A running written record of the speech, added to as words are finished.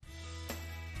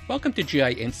Welcome to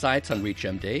GI Insights on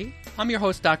ReachMD. I'm your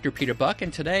host, Dr. Peter Buch,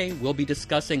 and today we'll be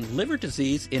discussing liver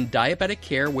disease in diabetic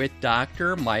care with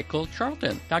Dr. Michael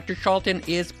Charlton. Dr. Charlton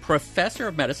is Professor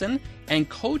of Medicine and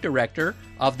co-director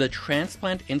of the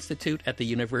Transplant Institute at the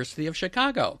University of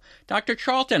Chicago. Dr.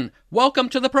 Charlton, welcome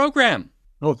to the program.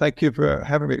 Oh, thank you for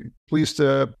having me. Pleased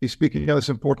to be speaking on this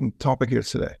important topic here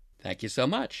today. Thank you so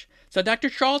much. So, Dr.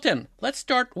 Charlton, let's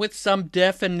start with some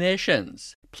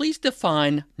definitions. Please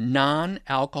define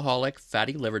non-alcoholic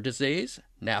fatty liver disease,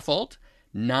 NAFLD,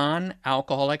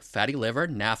 non-alcoholic fatty liver,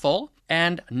 NAFL,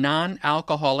 and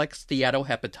non-alcoholic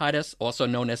steatohepatitis, also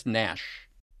known as NASH.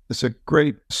 It's a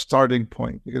great starting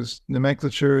point because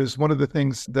nomenclature is one of the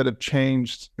things that have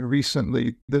changed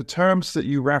recently. The terms that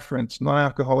you reference,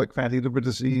 non-alcoholic fatty liver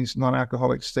disease,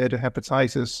 non-alcoholic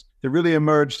steatohepatitis, they really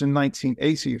emerged in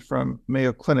 1980 from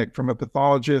Mayo Clinic, from a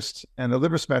pathologist and a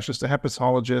liver specialist, a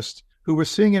hepatologist, who were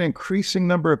seeing an increasing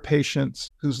number of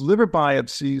patients whose liver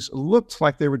biopsies looked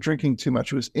like they were drinking too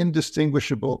much. It was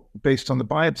indistinguishable based on the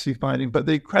biopsy finding, but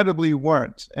they credibly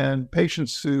weren't. And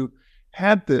patients who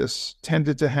had this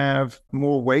tended to have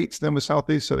more weight than was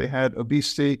healthy, so they had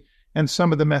obesity and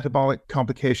some of the metabolic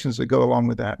complications that go along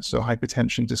with that, so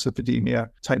hypertension,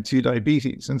 dyslipidemia, type 2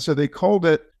 diabetes. And so they called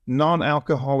it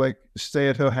non-alcoholic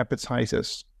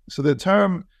steatohepatitis. So the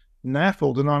term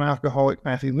NAFLD, the non-alcoholic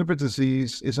fatty liver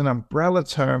disease, is an umbrella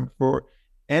term for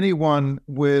anyone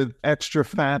with extra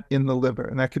fat in the liver,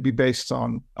 and that could be based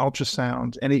on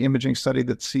ultrasound, any imaging study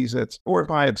that sees it, or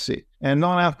biopsy. And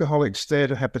non-alcoholic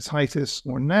steatohepatitis,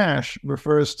 or NASH,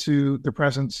 refers to the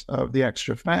presence of the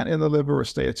extra fat in the liver or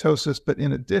steatosis, but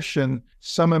in addition,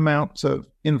 some amount of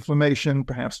inflammation,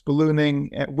 perhaps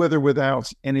ballooning, with or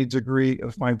without any degree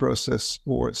of fibrosis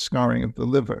or scarring of the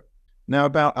liver. Now,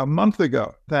 about a month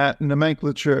ago, that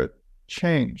nomenclature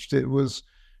changed. It was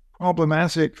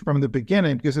problematic from the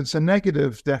beginning because it's a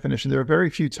negative definition. There are very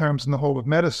few terms in the whole of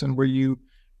medicine where you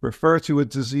refer to a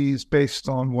disease based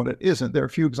on what it isn't. There are a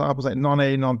few examples like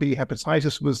non-A, non-B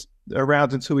hepatitis was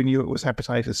around until we knew it was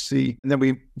hepatitis C. And then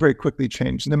we very quickly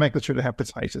changed the nomenclature to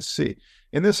hepatitis C.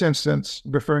 In this instance,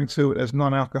 referring to it as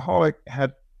non-alcoholic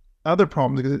had other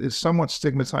problems because it is somewhat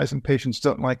stigmatizing. Patients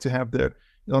don't like to have the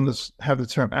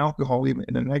term alcohol, even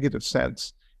in a negative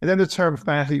sense. And then the term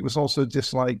fatty was also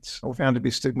disliked or found to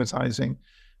be stigmatizing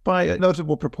by a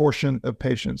notable proportion of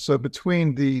patients. So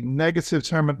between the negative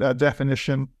term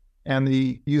definition and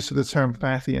the use of the term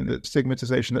fatty and the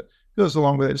stigmatization that goes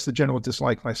along with it, it's the general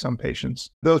dislike by some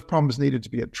patients. Those problems needed to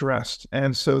be addressed.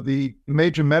 And so the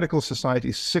major medical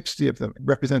societies, 60 of them,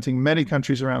 representing many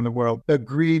countries around the world,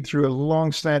 agreed through a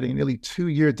long-standing, nearly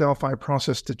 2-year Delphi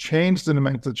process to change the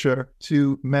nomenclature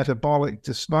to metabolic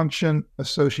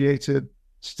dysfunction-associated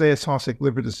steatotic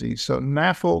liver disease. So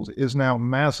NAFLD is now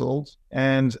MASLD,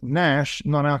 and NASH,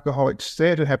 non-alcoholic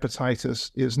steatohepatitis,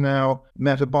 is now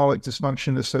metabolic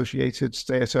dysfunction-associated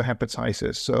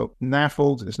steatohepatitis. So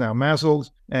NAFLD is now MASLD,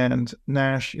 and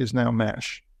NASH is now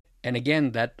MASH. And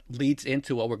again, that leads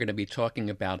into what we're going to be talking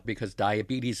about because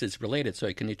diabetes is related.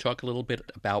 So can you talk a little bit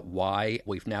about why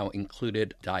we've now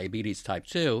included diabetes type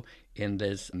 2 in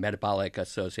this metabolic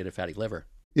associated fatty liver?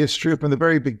 It's true. From the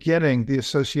very beginning, the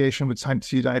association with type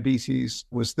 2 diabetes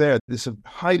was there. This is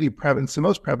highly prevalent. It's the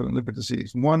most prevalent liver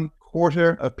disease.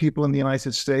 1/4 of people in the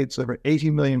United States, over 80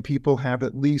 million people, have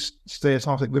at least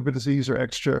steatotic liver disease or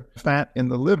extra fat in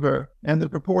the liver. And the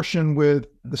proportion with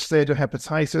the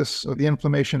steatohepatitis, or the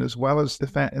inflammation as well as the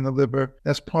fat in the liver,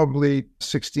 that's probably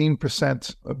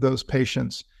 16% of those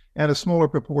patients. And a smaller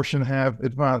proportion have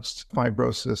advanced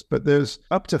fibrosis. But there's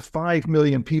up to 5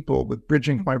 million people with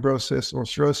bridging fibrosis or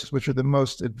cirrhosis, which are the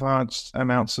most advanced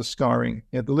amounts of scarring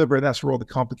in the liver. That's where all the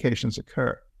complications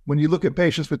occur. When you look at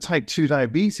patients with type 2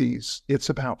 diabetes,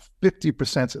 it's about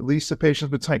 50% at least of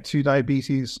patients with type 2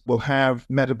 diabetes will have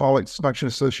metabolic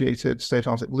dysfunction-associated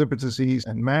steatotic liver disease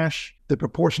and MASH. The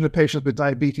proportion of patients with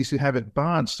diabetes who have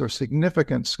advanced or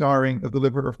significant scarring of the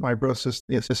liver or fibrosis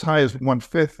is as high as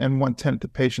 1/5 and 1/10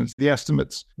 of patients. The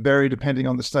estimates vary depending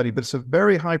on the study, but it's a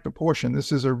very high proportion.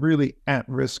 This is a really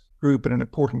at-risk group and an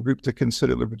important group to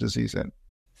consider liver disease in.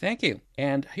 Thank you.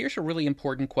 And here's a really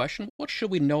important question. What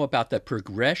should we know about the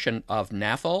progression of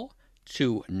NAFL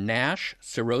to NASH,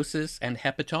 cirrhosis, and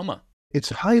hepatoma?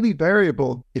 It's highly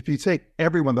variable. If you take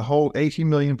everyone, the whole 80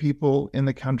 million people in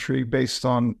the country, based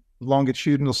on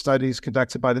longitudinal studies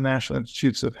conducted by the National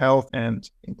Institutes of Health and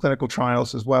in clinical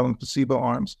trials as well in placebo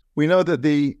arms, we know that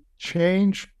the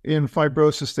change in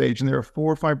fibrosis stage, and there are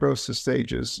 4 fibrosis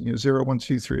stages, 0, 1,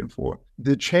 2, 3, and 4.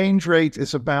 The change rate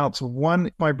is about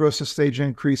 1 fibrosis stage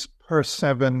increase per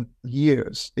 7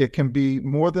 years. It can be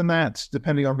more than that,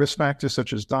 depending on risk factors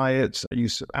such as diet,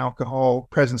 use of alcohol,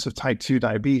 presence of type 2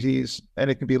 diabetes, and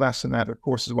it can be less than that, of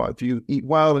course, as well. If you eat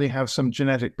well and you have some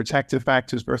genetic protective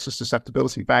factors versus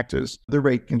susceptibility factors, the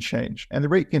rate can change. And the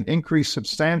rate can increase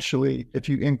substantially if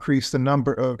you increase the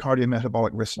number of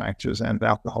cardiometabolic risk factors and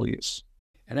alcohol use.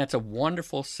 And that's a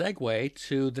wonderful segue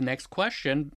to the next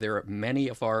question. There are many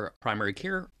of our primary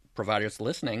care providers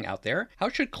listening out there. How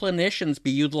should clinicians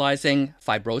be utilizing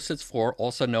fibrosis-4,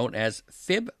 also known as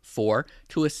FIB-4,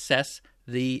 to assess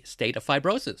the state of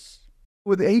fibrosis?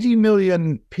 With 80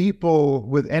 million people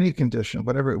with any condition,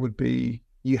 whatever it would be,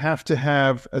 you have to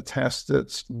have a test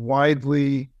that's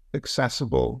widely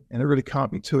accessible, and it really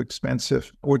can't be too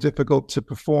expensive or difficult to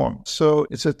perform. So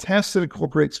it's a test that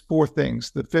incorporates 4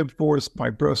 things. The FIB-4 is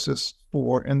fibrosis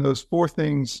 4, and those 4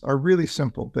 things are really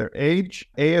simple. They're age,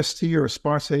 AST or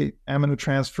aspartate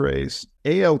aminotransferase,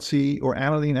 ALT or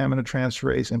alanine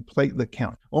aminotransferase, and platelet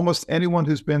count. Almost anyone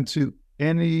who's been to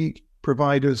any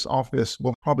provider's office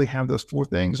will probably have those 4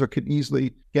 things or could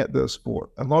easily get those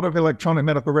 4. A lot of electronic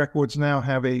medical records now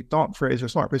have a dot phrase or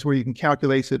smart phrase where you can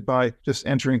calculate it by just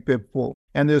entering FIB-4.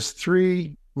 And there's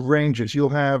 3 ranges. You'll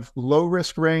have low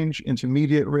risk range,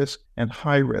 intermediate risk, and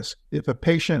high risk. If a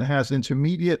patient has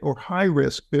intermediate or high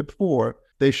risk FIB-4,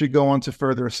 they should go on to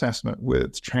further assessment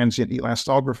with transient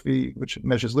elastography, which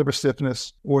measures liver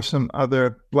stiffness, or some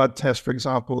other blood test, for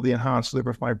example, the enhanced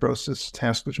liver fibrosis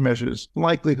test, which measures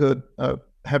likelihood of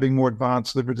having more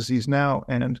advanced liver disease now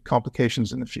and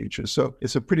complications in the future. So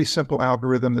it's a pretty simple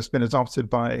algorithm that's been adopted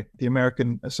by the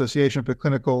American Association for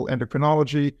Clinical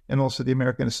Endocrinology and also the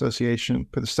American Association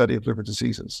for the Study of Liver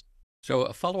Diseases. So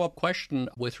a follow-up question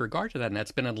with regard to that, and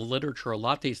that's been in the literature a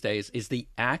lot these days, is the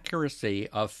accuracy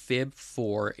of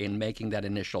FIB-4 in making that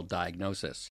initial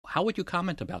diagnosis. How would you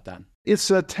comment about that?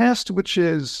 It's a test which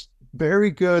is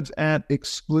very good at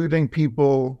excluding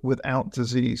people without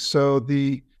disease. So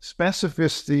the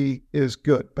specificity is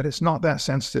good, but it's not that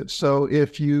sensitive. So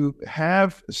if you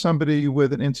have somebody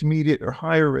with an intermediate or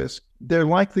higher risk, their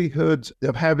likelihood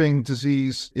of having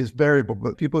disease is variable.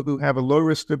 But people who have a low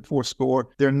risk FIB-4 score,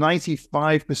 they're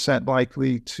 95%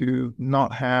 likely to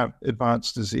not have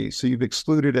advanced disease. So you've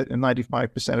excluded it in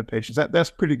 95% of patients.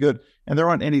 That's pretty good. And there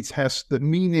aren't any tests that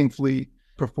meaningfully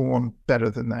perform better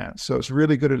than that. So it's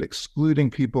really good at excluding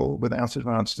people without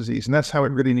advanced disease. And that's how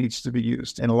it really needs to be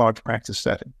used in a large practice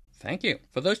setting. Thank you.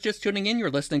 For those just tuning in, you're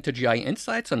listening to GI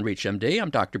Insights on ReachMD. I'm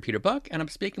Dr. Peter Buch, and I'm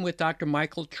speaking with Dr.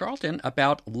 Michael Charlton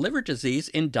about liver disease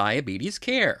in diabetes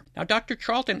care. Now, Dr.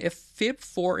 Charlton, if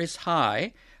FIB-4 is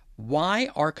high, why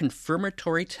are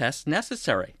confirmatory tests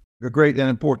necessary? A great and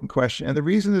important question. And the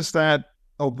reason is that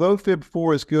although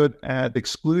FIB-4 is good at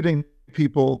excluding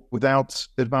people without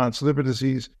advanced liver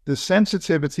disease, the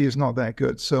sensitivity is not that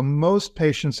good. So most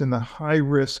patients in the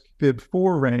high-risk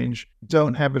FIB-4 range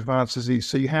don't have advanced disease.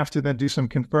 So you have to then do some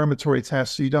confirmatory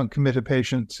tests so you don't commit a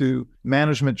patient to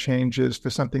management changes for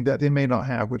something that they may not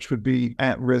have, which would be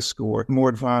at risk or more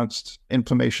advanced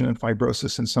inflammation and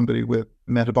fibrosis in somebody with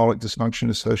metabolic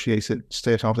dysfunction-associated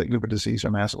steatotic liver disease or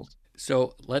MASLD.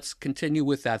 So let's continue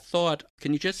with that thought.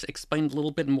 Can you just explain a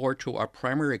little bit more to our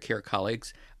primary care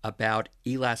colleagues about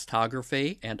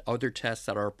elastography and other tests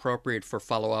that are appropriate for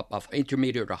follow-up of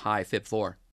intermediate or high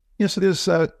FIB-4? Yeah, so there's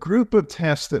a group of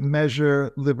tests that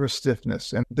measure liver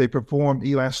stiffness, and they perform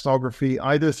elastography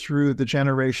either through the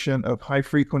generation of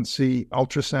high-frequency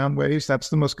ultrasound waves. That's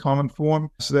the most common form.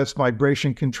 So that's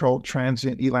vibration-controlled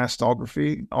transient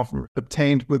elastography, often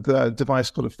obtained with a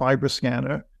device called a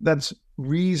FibroScanner. That's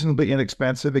reasonably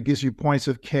inexpensive. It gives you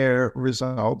point-of-care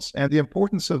results. And the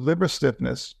importance of liver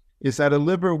stiffness is that a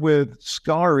liver with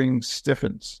scarring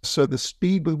stiffens. So the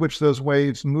speed with which those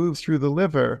waves move through the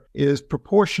liver is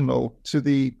proportional to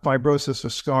the fibrosis or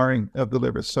scarring of the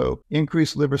liver. So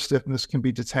increased liver stiffness can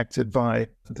be detected by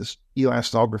this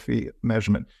elastography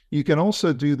measurement. You can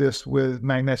also do this with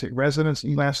magnetic resonance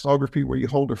elastography, where you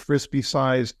hold a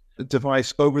frisbee-sized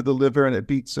device over the liver and it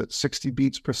beats at 60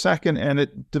 beats per second, and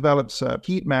it develops a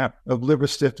heat map of liver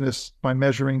stiffness by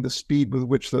measuring the speed with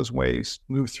which those waves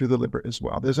move through the liver as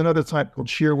well. There's another type called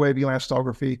shear wave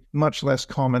elastography, much less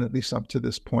common, at least up to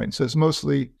this point. So it's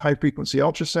mostly high-frequency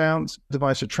ultrasounds,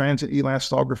 device of transient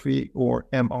elastography, or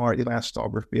MR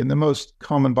elastography. And the most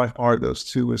common by far of those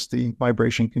two is the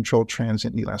vibration-controlled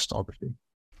transient elastography.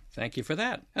 Thank you for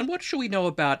that. And what should we know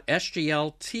about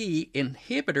SGLT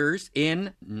inhibitors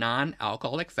in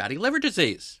non-alcoholic fatty liver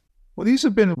disease? Well, these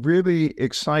have been really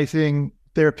exciting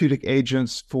therapeutic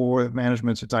agents for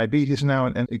management of diabetes now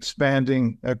and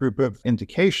expanding a group of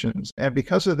indications. And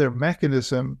because of their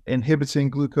mechanism, inhibiting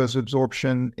glucose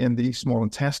absorption in the small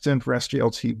intestine for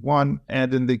SGLT1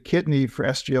 and in the kidney for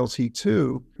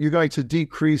SGLT2, you're going to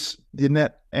decrease the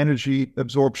net energy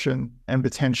absorption and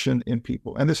retention in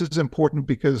people. And this is important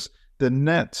because the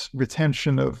net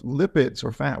retention of lipids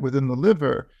or fat within the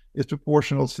liver is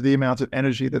proportional to the amount of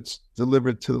energy that's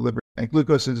delivered to the liver. And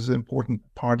glucose is an important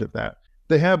part of that.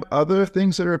 They have other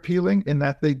things that are appealing in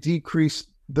that they decrease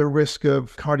the risk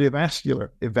of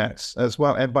cardiovascular events as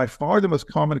well. And by far the most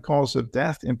common cause of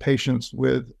death in patients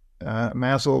with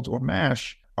MASLD or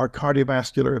MASH are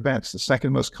cardiovascular events. The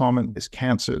second most common is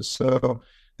cancers. So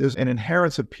there's an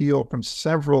inherent appeal from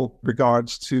several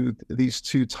regards to these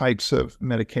two types of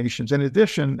medications. In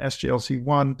addition,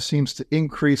 SGLT1 seems to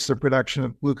increase the production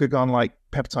of glucagon-like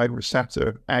peptide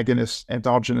receptor agonists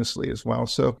endogenously as well.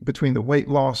 So between the weight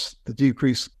loss, the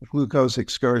decreased glucose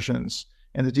excursions,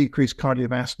 and the decreased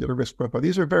cardiovascular risk profile,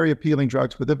 these are very appealing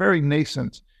drugs, but they're very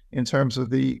nascent in terms of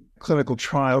the clinical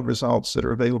trial results that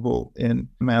are available in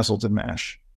MASLD and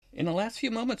MASH. In the last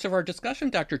few moments of our discussion,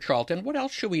 Dr. Charlton, what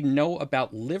else should we know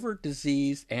about liver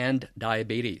disease and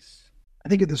diabetes? I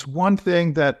think it is one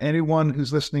thing that anyone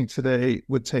who's listening today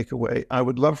would take away. I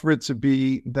would love for it to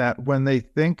be that when they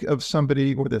think of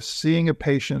somebody or they're seeing a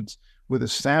patient with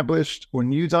established or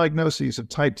new diagnoses of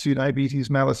type 2 diabetes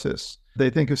mellitus, they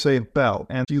think of, say, a bell.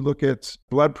 And you look at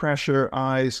blood pressure,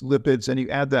 eyes, lipids, and you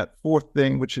add that fourth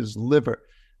thing, which is liver.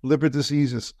 Liver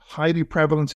disease is highly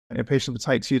prevalent in patients with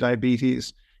type 2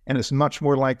 diabetes. And it's much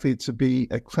more likely to be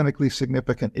a clinically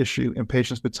significant issue in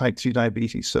patients with type 2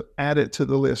 diabetes. So add it to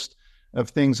the list of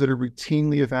things that are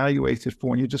routinely evaluated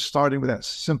for. And you're just starting with that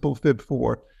simple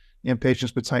FIB4 in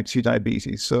patients with type 2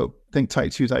 diabetes. So think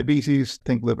type 2 diabetes,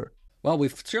 think liver. Well,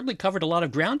 we've certainly covered a lot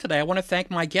of ground today. I want to thank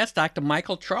my guest, Dr.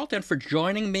 Michael Charlton, for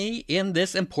joining me in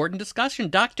this important discussion.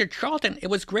 Dr. Charlton,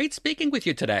 it was great speaking with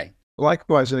you today.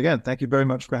 Likewise. And again, thank you very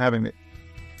much for having me.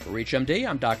 For ReachMD,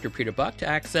 I'm Dr. Peter Buch. To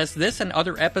access this and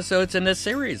other episodes in this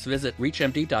series, visit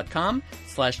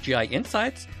reachmd.com/GI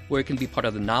Insights, where you can be part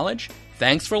of the knowledge.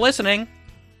 Thanks for listening.